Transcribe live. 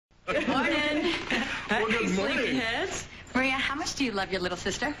Good morning. Well, good morning. Sleepyheads. Maria, how much do you love your little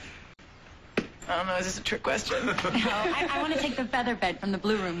sister? I don't know, is this a trick question? No, I want to take the feather bed from the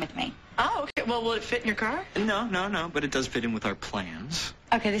blue room with me. Oh, okay. Well, will it fit in your car? No, but it does fit in with our plans.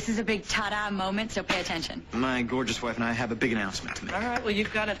 Okay, this is a big ta-da moment, so pay attention. My gorgeous wife and I have a big announcement to make. All right, well,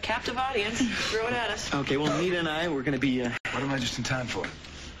 you've got a captive audience. Throw it at us. Okay, well, Nita and I, we're going to be, What am I just in time for?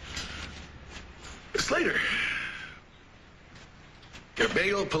 Slater. Get a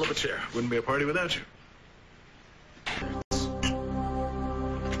bagel, pull up a chair. Wouldn't be a party without you.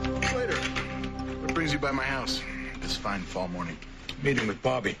 Slater, what brings you by my house this fine fall morning? Meeting with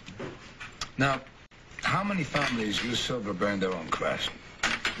Bobby. Now, how many families use silver burn their own crest?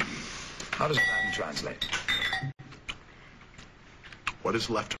 How does Latin translate? What is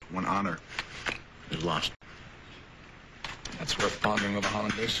left when honor is lost? That's worth pondering over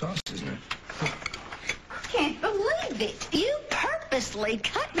hollandaise sauce, isn't it? Can't believe it. You purposely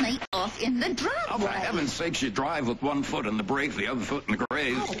cut me off in the driveway. Oh, for heaven's sakes, you drive with one foot in the brake, the other foot in the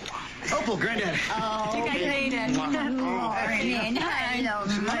grave. Opal, Granddad. Oh, You guys made it. morning. Hello,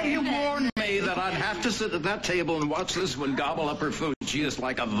 You warned me that I'd have to sit at that table and watch this one gobble up her food. She is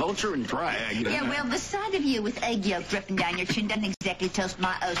like a vulture in drag. Yeah, well, the sight of you with egg yolk dripping down your chin doesn't exactly toast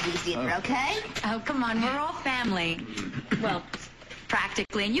my oats dinner, okay? Oh, come on, we're all family. Well,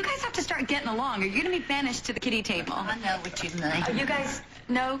 practically. And you guys have to start getting along, or you're going to be banished to the kiddie table. I know what you mean. You guys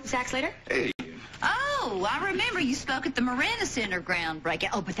know Zach Slater? Hey, Oh, I remember you spoke at the Marina Center groundbreaking.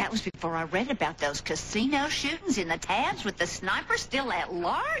 Oh, but that was before I read about those casino shootings in the tabs with the sniper still at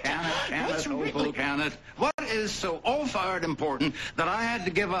large. That's really... can it? What is so all-fired important that I had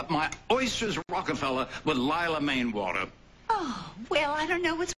to give up my Oysters Rockefeller with Lila Mainwater? Oh, well, I don't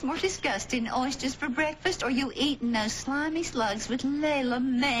know what's more disgusting, oysters for breakfast or you eating those slimy slugs with Layla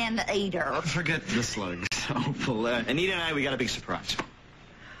Man-Eater. Forget the slugs, Opal. Anita and I, we got a big surprise.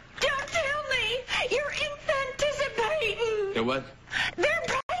 Don't tell me! You're anticipating! You what? They're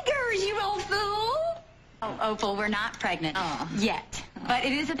beggars, you old fool! Oh, Opal, we're not pregnant. Yet. But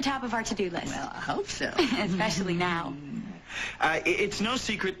it is at the top of our to-do list. Well, I hope so. Especially now. It's no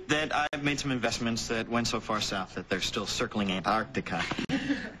secret that I've made some investments that went so far south that they're still circling Antarctica.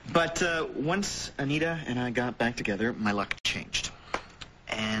 But once Anita and I got back together, my luck changed.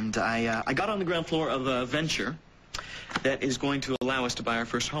 And I got on the ground floor of a venture that is going to allow us to buy our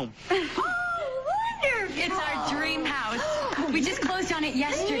first home. Oh, wonderful! It's our dream house. We just closed on it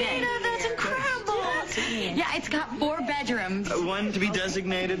yesterday. Nina, that's incredible! Yeah, it's got 4 bedrooms. One to be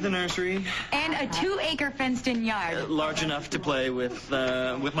designated the nursery. And a 2-acre fenced-in yard. Large enough to play with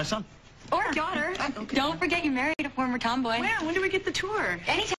my son. Or daughter. Don't forget you married a former tomboy. When do we get the tour?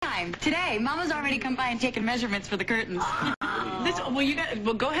 Anytime. Today. Mama's already come by and taken measurements for the curtains.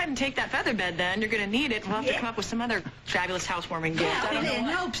 Well, go ahead and take that feather bed then. You're going to need it. We'll have to come up with some other fabulous housewarming gift. I don't know in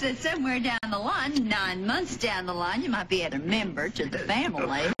what. hopes that somewhere down the line, 9 months down the line, you might be a member to the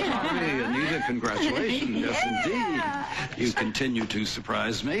family. Hey, Anita, congratulations. Yes, indeed. You continue to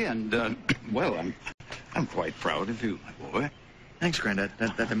surprise me, and, well, I'm quite proud of you, my boy. Thanks, Granddad.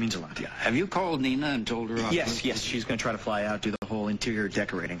 That means a lot. Yeah. Have you called Nina and told her? Yes. She's going to try to fly out, do the whole interior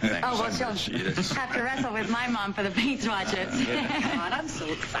decorating thing. Oh, well, she'll have to wrestle with my mom for the paint swatches. God, I'm so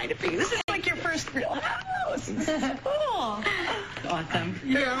excited for you. This is like your first real house. Cool. Awesome.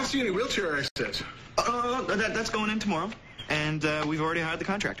 Hey, I don't see any wheelchair access. That's going in tomorrow. And we've already hired the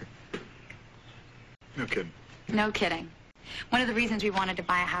contractor. No kidding. No kidding. One of the reasons we wanted to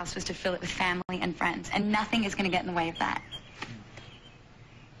buy a house was to fill it with family and friends, and nothing is going to get in the way of that.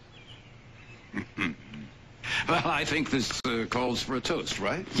 Well, I think this calls for a toast,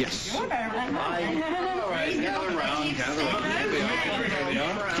 right? Yes. All right, gather around. Here we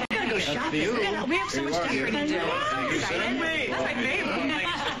are. We gotta go shopping. We have so much decorating to do. That's my favorite.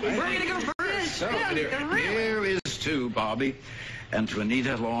 We're gonna go first. So, here is to Bobby and to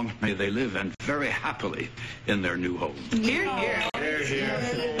Anita Long. May they live and very happily in their new home. Here.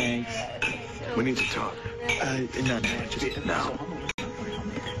 Thanks. We need to talk. No, just now.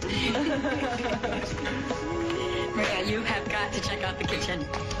 Maria, you have got to check out the kitchen.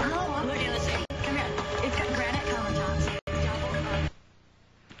 Oh, look at this. Come here. It's got granite countertops.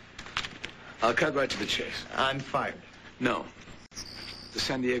 I'll cut right to the chase. I'm fired. No. The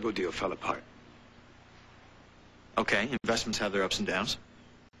San Diego deal fell apart. Okay, investments have their ups and downs.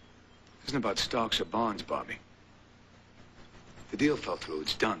 It isn't about stocks or bonds, Bobby. The deal fell through.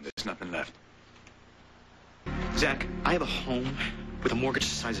 It's done. There's nothing left. Zach, I have a home with a mortgage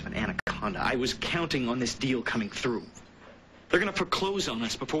the size of an anaconda. I was counting on this deal coming through. They're going to foreclose on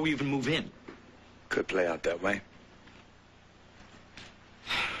us before we even move in. Could play out that way.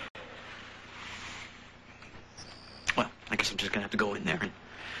 Well, I guess I'm just going to have to go in there and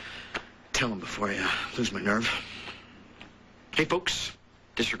tell him before I lose my nerve. Hey, folks,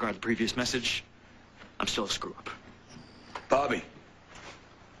 disregard the previous message. I'm still a screw-up. Bobby,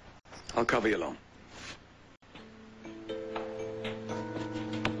 I'll cover your loan.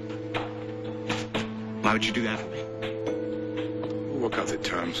 Why would you do that for me? We'll work out the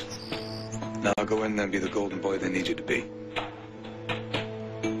terms. Now go in there and be the golden boy they need you to be.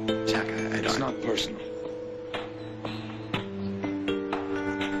 Jack, I It's not personal.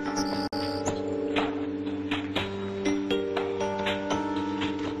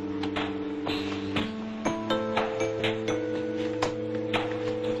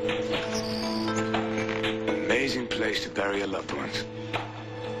 Amazing place to bury your loved ones.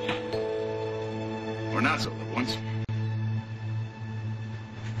 Or not so loved ones.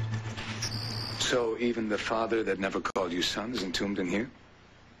 So even the father that never called you son is entombed in here?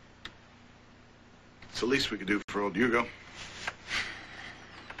 It's the least we could do for old Hugo.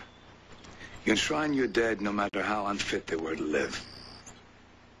 You enshrine your dead no matter how unfit they were to live.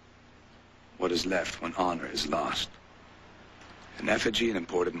 What is left when honor is lost? An effigy in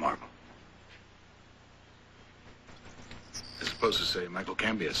imported marble. As opposed to, say, Michael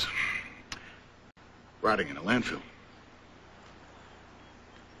Cambias. Rotting in a landfill.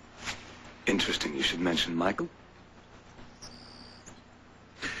 Interesting you should mention Michael.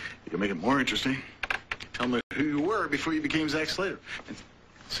 You can make it more interesting. Tell me who you were before you became Zack Slater. And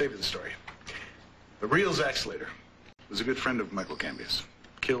save you the story. The real Zack Slater was a good friend of Michael Cambias.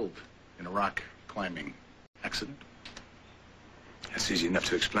 Killed in a rock climbing accident. That's easy enough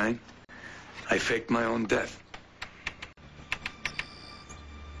to explain. I faked my own death.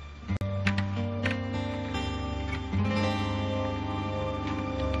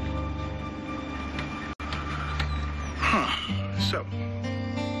 So,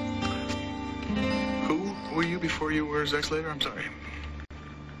 who were you before you were Zack Slater? I'm sorry.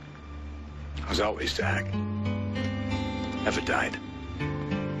 I was always Zack. Never died.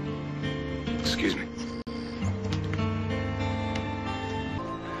 Excuse me.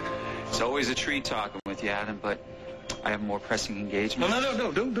 It's always a treat talking with you, Adam, but I have more pressing engagements.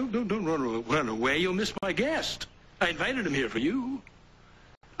 No. Don't run away. You'll miss my guest. I invited him here for you.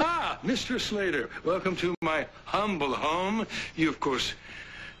 Ah, Mr. Slater, welcome to my humble home. You, of course,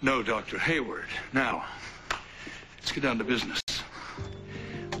 know Dr. Hayward. Now, let's get down to business.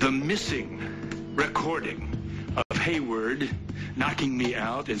 The missing recording of Hayward knocking me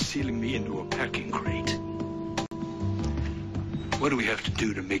out and sealing me into a packing crate. What do we have to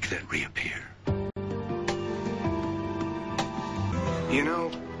do to make that reappear? You know,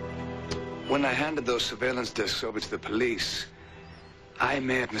 when I handed those surveillance discs over to the police, I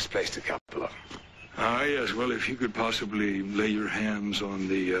may have misplaced a couple of them. Ah, yes. Well, if you could possibly lay your hands on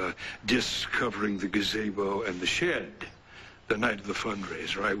the discs covering the gazebo and the shed the night of the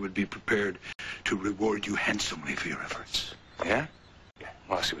fundraiser, I would be prepared to reward you handsomely for your efforts. Yeah? Yeah.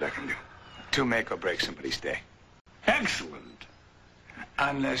 Well, I'll see what I can do. To make or break somebody's day. Excellent.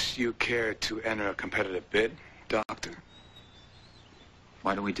 Unless you care to enter a competitive bid, Doctor.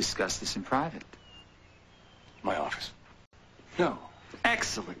 Why don't we discuss this in private? My office. No.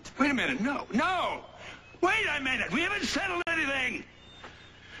 Excellent. Wait a minute. No. Wait a minute. We haven't settled anything.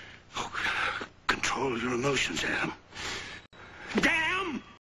 Oh, control your emotions, Adam. Damn!